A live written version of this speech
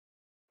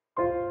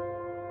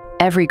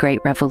Every great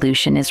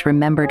revolution is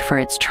remembered for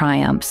its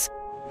triumphs.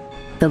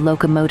 The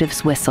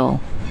locomotive's whistle,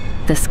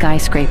 the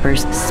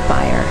skyscraper's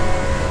spire,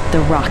 the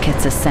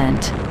rocket's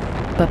ascent.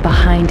 But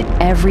behind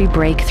every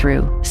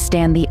breakthrough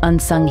stand the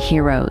unsung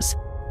heroes,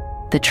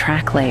 the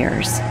track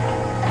layers,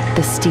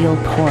 the steel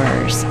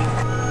pourers,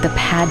 the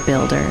pad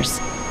builders.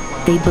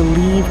 They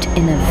believed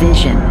in a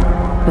vision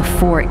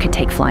before it could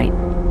take flight,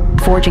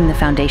 forging the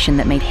foundation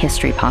that made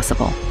history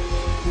possible.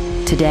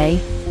 Today,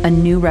 a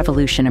new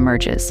revolution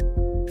emerges,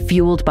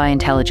 fueled by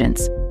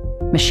intelligence,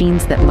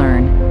 machines that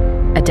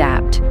learn,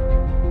 adapt,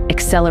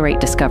 accelerate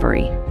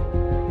discovery.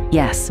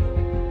 Yes,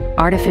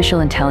 artificial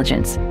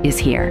intelligence is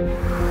here,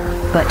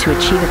 but to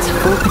achieve its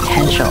full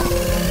potential,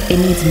 it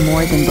needs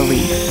more than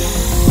belief.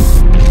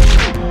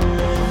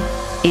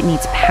 It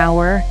needs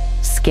power,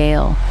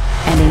 scale,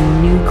 and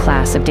a new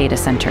class of data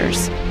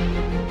centers.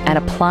 At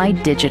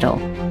Applied Digital,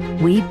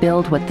 we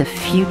build what the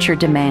future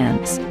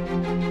demands: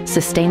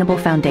 sustainable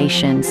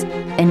foundations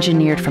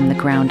engineered from the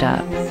ground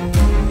up.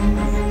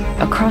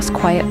 Across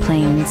quiet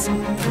plains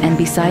and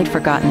beside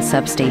forgotten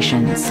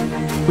substations,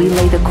 we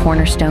lay the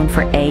cornerstone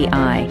for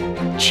AI,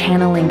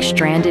 channeling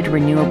stranded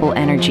renewable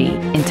energy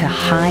into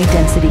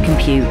high-density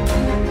compute,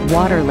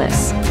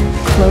 waterless,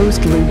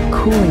 closed-loop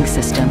cooling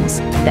systems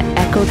that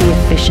echo the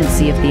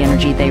efficiency of the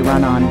energy they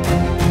run on.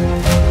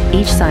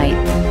 Each site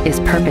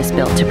is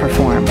purpose-built to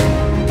perform,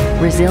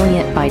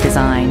 resilient by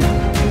design,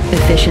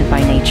 efficient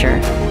by nature,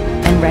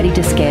 and ready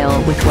to scale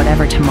with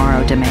whatever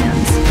tomorrow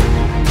demands.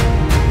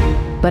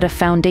 But a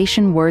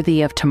foundation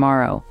worthy of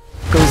tomorrow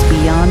goes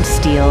beyond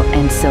steel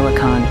and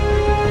silicon.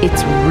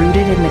 It's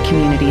rooted in the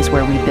communities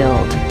where we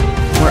build,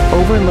 where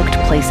overlooked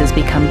places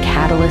become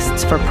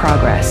catalysts for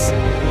progress,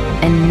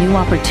 and new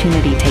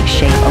opportunity takes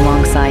shape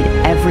alongside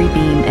every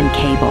beam and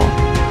cable,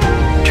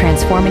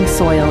 transforming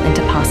soil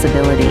into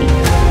possibility,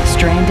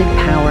 stranded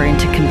power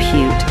into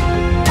compute,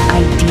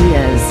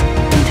 ideas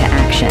into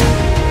action.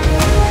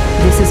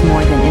 This is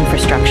more than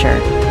infrastructure.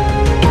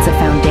 It's a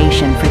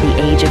foundation for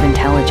the age of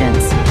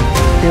intelligence,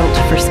 built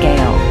for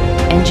scale,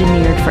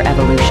 engineered for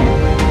evolution,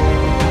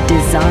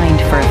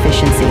 designed for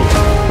efficiency,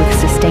 with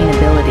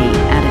sustainability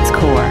at its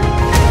core.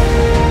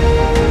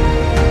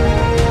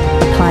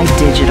 Applied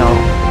Digital,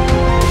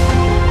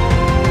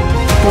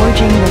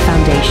 forging the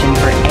foundation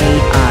for AI